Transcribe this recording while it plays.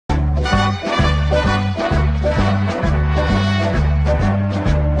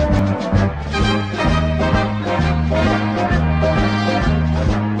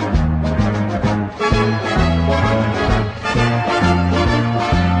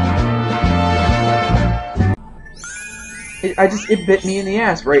It bit me in the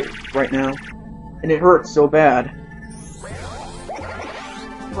ass right now. And it hurts so bad.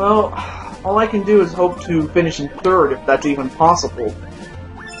 Well, all I can do is hope to finish in third, if that's even possible.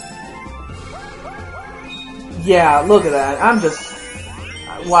 Yeah, look at that.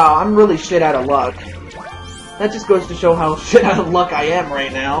 Wow, I'm really shit out of luck. That just goes to show how shit out of luck I am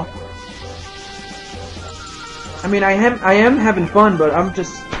right now. I mean, I am having fun, but I'm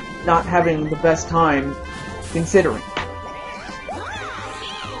just not having the best time, considering.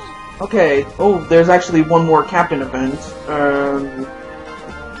 Okay, oh, there's actually one more captain event.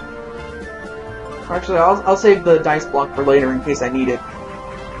 Actually, I'll save the dice block for later in case I need it.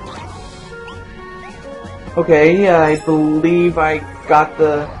 Okay, I believe I got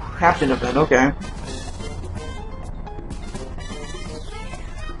the captain event, okay.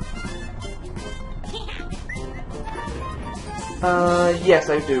 Yes,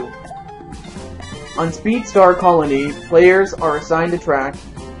 I do. On Speed Star Colony, players are assigned a track,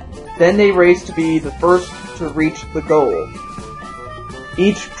 then they race to be the first to reach the goal.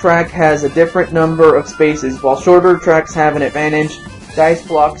 Each track has a different number of spaces. While shorter tracks have an advantage, dice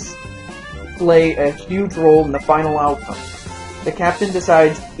blocks play a huge role in the final outcome. The captain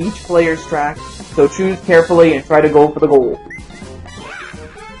decides each player's track, so choose carefully and try to go for the goal.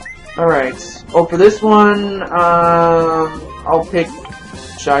 Alright. Oh, for this one, I'll pick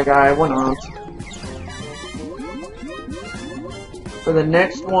Shy Guy, why not? For the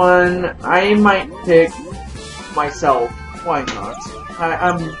next one, I might pick myself. Why not?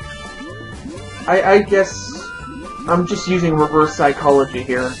 I guess I'm just using reverse psychology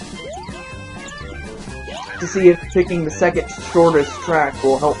here to see if picking the second shortest track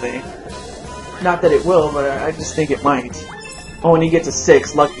will help me. Not that it will, but I just think it might. Oh, and he gets a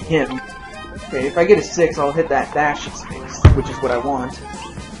 6, lucky him. Okay, if I get a 6, I'll hit that dash space, which is what I want.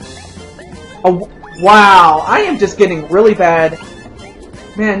 Oh, wow! I am just getting really bad.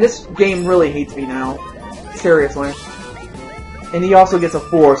 Man, this game really hates me now. Seriously. And he also gets a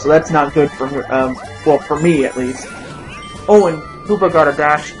 4, so that's not good for well, for me at least. Oh, and Koopa got a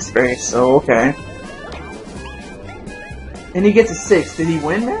dash space, so okay. And he gets a 6. Did he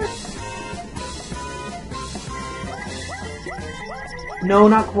win that? No,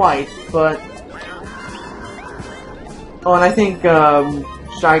 not quite, but... Oh, and I think,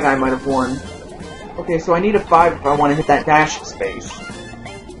 Shy Guy might have won. Okay, so I need a 5 if I want to hit that dash space.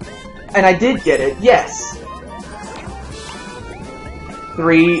 And I did get it, yes!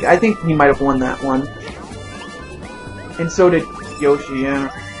 3, I think he might have won that one. And so did Yoshi, yeah.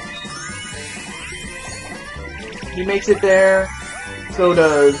 He makes it there, so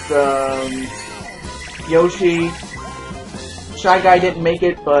does, Yoshi. Shy Guy didn't make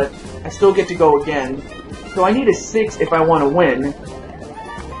it, but I still get to go again. So I need a 6 if I want to win.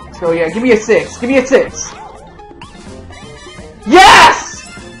 So yeah, give me a 6. Give me a 6. Yes!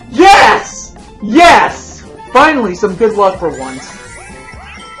 Yes! Yes! Finally, some good luck for once.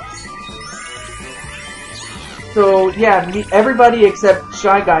 So yeah, everybody except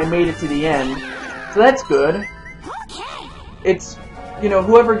Shy Guy made it to the end. So that's good. It's, you know,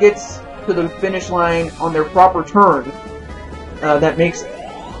 whoever gets to the finish line on their proper turn, that makes,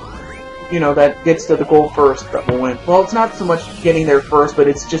 you know, that gets to the goal first that will win. Well, it's not so much getting there first, but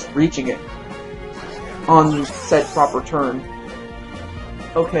it's just reaching it on said proper turn.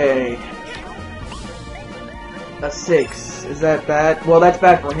 Okay. A 6. Is that bad? Well, that's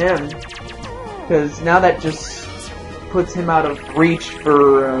bad for him. Because now that just puts him out of reach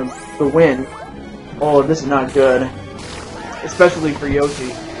for the win. Oh, this is not good. Especially for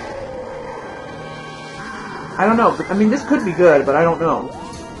Yoshi. I don't know. I mean, this could be good, but I don't know.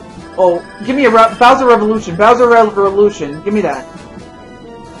 Oh, give me a Bowser Revolution. Bowser Revolution. Give me that.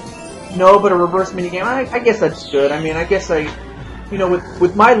 No, but a reverse minigame. I guess that's good. I mean, I guess you know,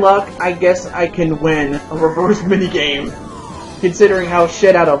 with my luck, I guess I can win a reverse minigame. Considering how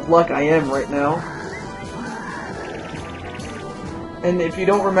shit out of luck I am right now. And if you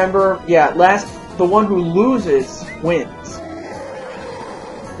don't remember, yeah, the one who loses wins.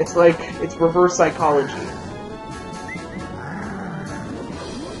 It's like, it's reverse psychology.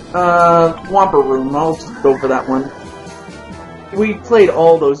 Whomper Room, I'll just go for that one. We played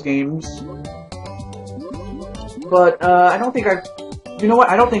all those games. But, I don't think you know what,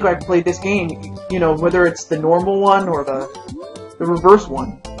 I don't think I've played this game, you know, whether it's the normal one or the reverse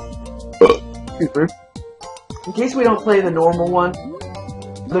one. In case we don't play the normal one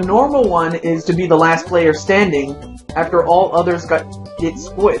is to be the last player standing after all others get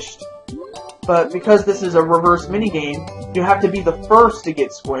squished. But because this is a reverse minigame, you have to be the first to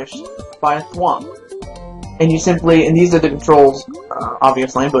get squished by a thwomp. And you simply, and these are the controls,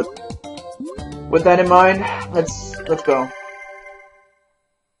 obviously, but with that in mind, let's go.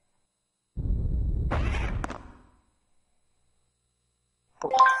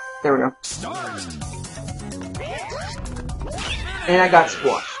 There we go. And I got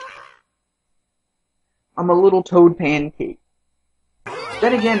squashed. I'm a little toad pancake.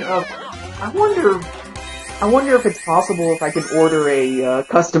 Then again, I wonder if it's possible if I could order a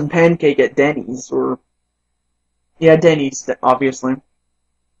custom pancake at Denny's, or... Yeah, Denny's, obviously.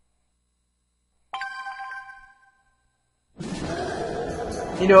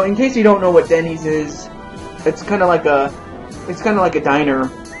 You know, in case you don't know what Denny's is, it's kind of like a diner,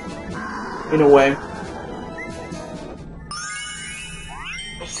 in a way.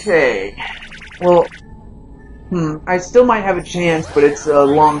 Okay. Well, I still might have a chance, but it's a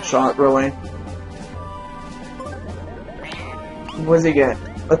long shot, really. What does he get?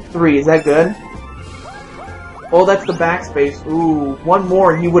 A 3, is that good? Oh, that's the backspace. Ooh, one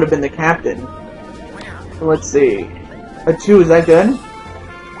more and he would have been the captain. So let's see. A 2, is that good?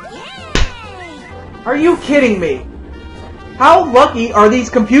 Are you kidding me? How lucky are these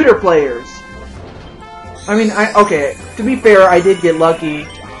computer players? I mean, okay, to be fair, I did get lucky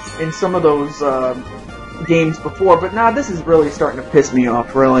in some of those games before, but nah, this is really starting to piss me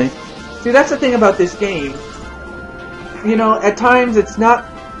off, really. See, that's the thing about this game. You know, at times it's not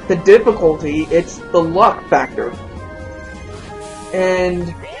the difficulty, it's the luck factor.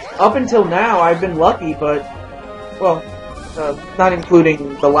 And up until now, I've been lucky, but, well, not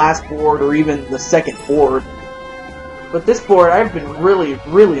including the last board or even the second board. But this board, I've been really,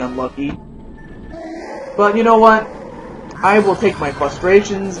 really unlucky. But you know what? I will take my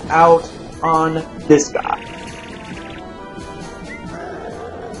frustrations out on this guy.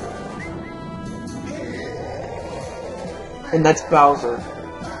 And that's Bowser.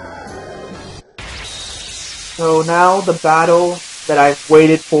 So now the battle that I've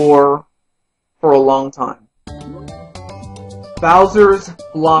waited for a long time. Bowser's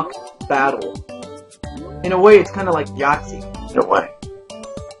Block Battle. In a way, it's kind of like Yahtzee, in a way.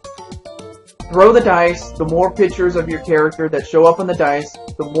 Throw the dice, the more pictures of your character that show up on the dice,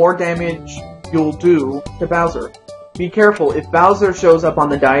 the more damage you'll do to Bowser. Be careful, if Bowser shows up on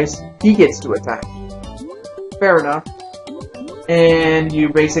the dice, he gets to attack. Fair enough. And you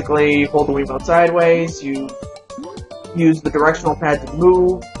basically hold the Wiimote sideways, you use the directional pad to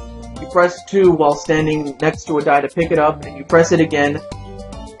move, you press 2 while standing next to a die to pick it up, and you press it again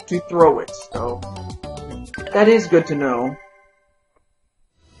to throw it, so that is good to know.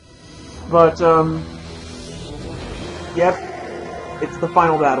 But, yep, it's the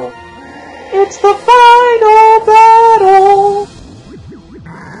final battle. It's the final battle!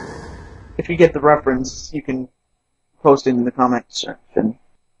 If you get the reference, you can post it in the comment section.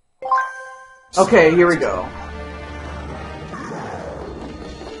 Okay, here we go.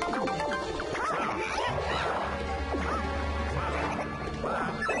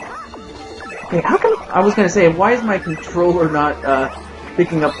 Okay, how come... I was gonna say, why is my controller not,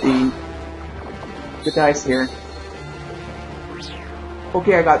 picking up the dice here?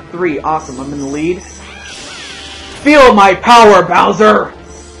 Okay, I got 3. Awesome, I'm in the lead. Feel my power, Bowser!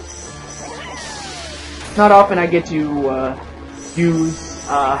 Not often I get to, use,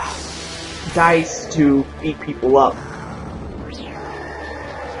 dice to beat people up.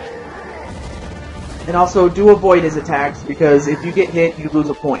 And also, do avoid his attacks, because if you get hit, you lose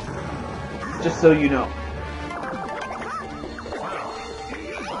a point. Just so you know.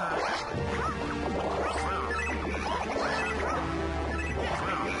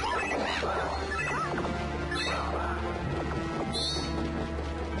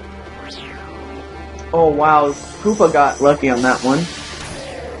 Oh wow, Koopa got lucky on that one.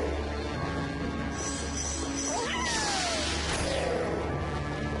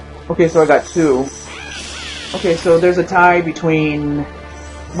 Okay, so I got 2. Okay, so there's a tie between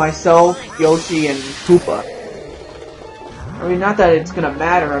myself, Yoshi, and Koopa. I mean, not that it's gonna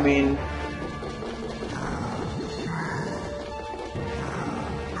matter, I mean...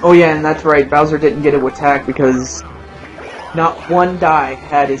 Oh yeah, and that's right, Bowser didn't get to attack because not one die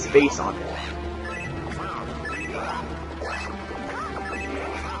had his face on it.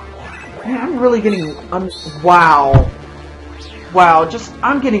 Man, I'm really getting... wow. Wow, just...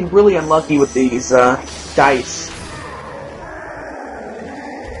 I'm getting really unlucky with these, dice.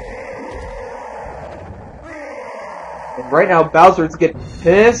 And right now, Bowser's getting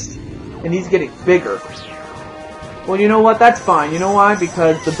pissed, and he's getting bigger. Well, you know what? That's fine. You know why?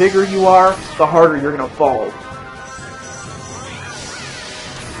 Because the bigger you are, the harder you're gonna fall.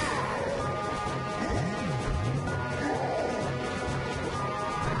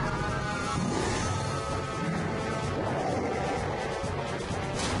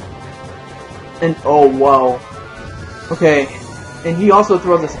 And, oh, whoa. Okay, and he also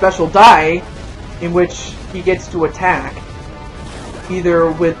throws a special die in which he gets to attack, either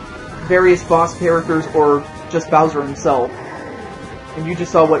with various boss characters or just Bowser himself. And you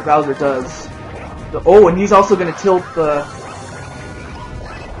just saw what Bowser does. Oh, and he's also going to tilt the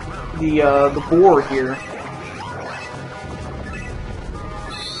board here.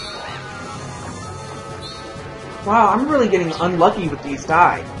 Wow, I'm really getting unlucky with these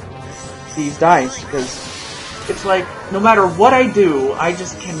dice, because it's like, no matter what I do, I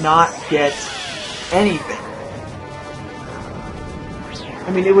just cannot get anything.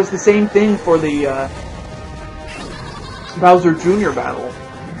 I mean, it was the same thing for the Bowser Jr. battle.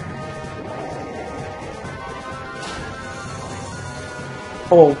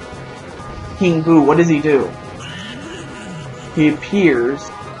 Oh, King Boo, what does he do? He appears.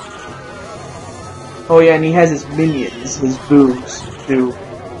 Oh yeah, and he has his minions, his boos, to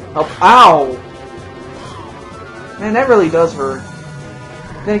help. Ow! Man, that really does hurt.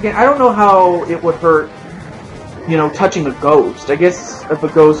 Then again, I don't know how it would hurt, you know, touching a ghost. I guess if a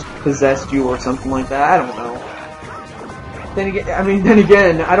ghost possessed you or something like that, I don't know. Then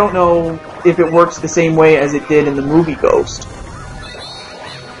again, I don't know if it works the same way as it did in the movie Ghost.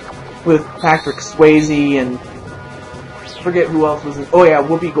 With Patrick Swayze and I forget who else was in. Oh yeah,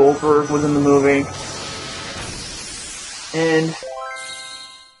 Whoopi Goldberg was in the movie. And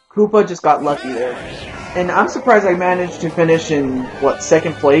Koopa just got lucky there. And I'm surprised I managed to finish in, what,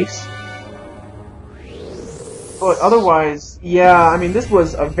 second place? But otherwise, yeah, I mean, this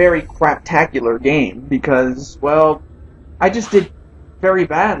was a very craptacular game because, well, I just did very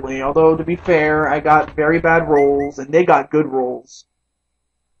badly. Although, to be fair, I got very bad rolls, and they got good rolls.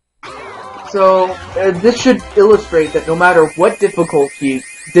 So, this should illustrate that no matter what difficulty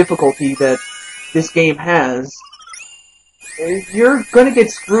that this game has, you're gonna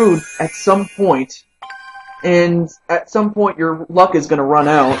get screwed at some point, and at some point your luck is gonna run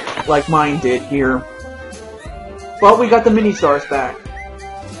out, like mine did here. But we got the mini stars back.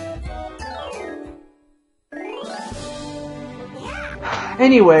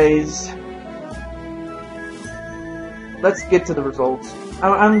 Anyways, let's get to the results.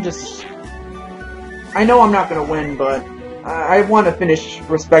 I know I'm not gonna win, but I want to finish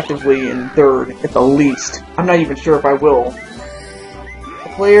respectively in third, at the least. I'm not even sure if I will. The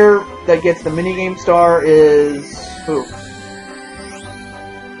player that gets the minigame star is who?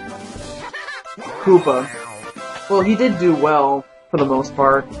 Koopa. Well, he did do well, for the most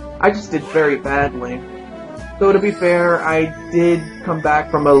part. I just did very badly. Though, to be fair, I did come back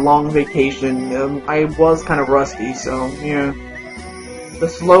from a long vacation. I was kind of rusty, so, yeah. The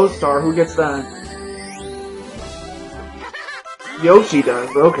slow star, who gets that? Yoshi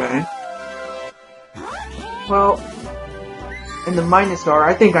does, okay. Well, and the minus star,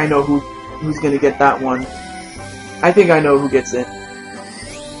 I think I know who's gonna get that one. I think I know who gets it.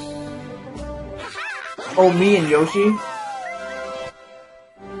 Oh, me and Yoshi?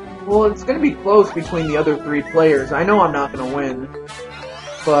 Well, it's gonna be close between the other three players. I know I'm not gonna win.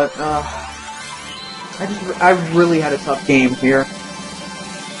 But, I really had a tough game here.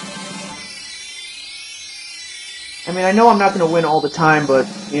 I mean, I know I'm not gonna win all the time, but,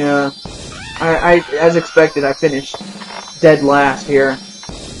 yeah. As expected, I finished dead last here.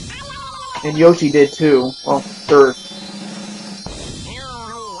 And Yoshi did too. Well, third.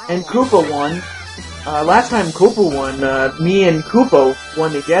 And Koopa won. Last time Koopa won, me and Koopa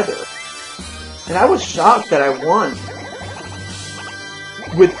won together. And I was shocked that I won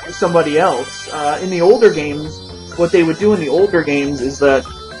with somebody else. In the older games, what they would do in the older games is that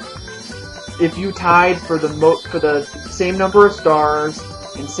if you tied for the same number of stars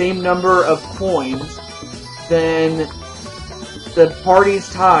and same number of coins, then the parties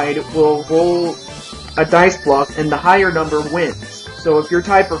tied will roll a dice block, and the higher number wins. So if you're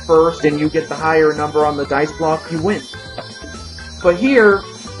tied for first and you get the higher number on the dice block, you win. But here,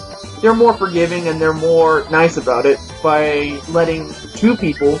 they're more forgiving and they're more nice about it by letting two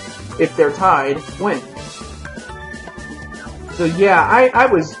people, if they're tied, win. So yeah, I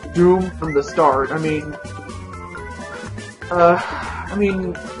was doomed from the start. I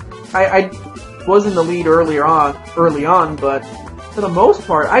was in the lead early on, but for the most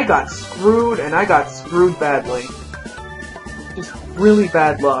part, I got screwed, and I got screwed badly. Just really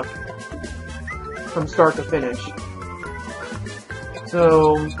bad luck from start to finish.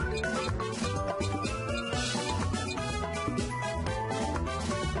 So,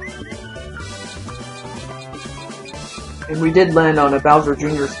 and we did land on a Bowser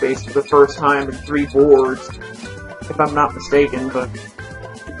Jr. space for the first time in 3 boards, if I'm not mistaken, but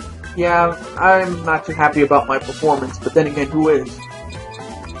yeah, I'm not too happy about my performance, but then again, who is?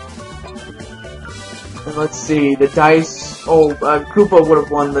 And let's see, the dice... Oh, Koopa would have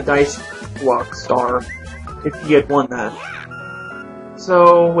won the Dice Block Star if he had won that.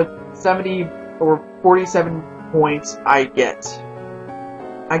 So, with 70 or 47 points, I get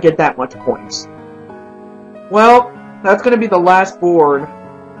that much points. Well, that's going to be the last board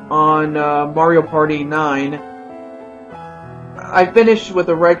on Mario Party 9. I finished with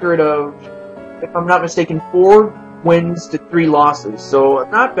a record of, if I'm not mistaken, 4 wins to 3 losses, so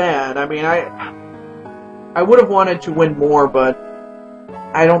not bad. I mean, I would have wanted to win more, but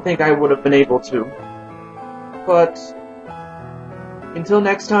I don't think I would have been able to. But until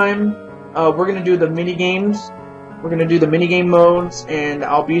next time, we're going to do the mini games. We're going to do the minigame modes, and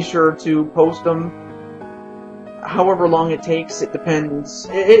I'll be sure to post them however long it takes. It depends.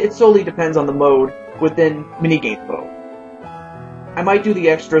 It solely depends on the mode within minigame mode. I might do the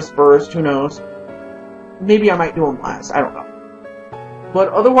extras first, who knows. Maybe I might do them last, I don't know. But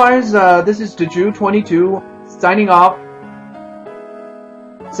otherwise, this is Deju22 signing off,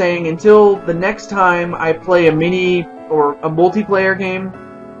 saying until the next time I play a mini or a multiplayer game,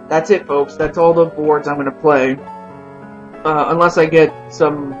 that's it, folks. That's all the boards I'm going to play. Unless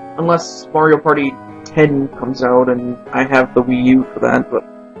unless Mario Party 10 comes out and I have the Wii U for that, but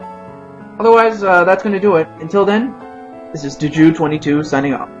otherwise, that's going to do it. Until then, this is Deju22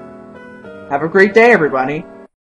 signing off. Have a great day, everybody.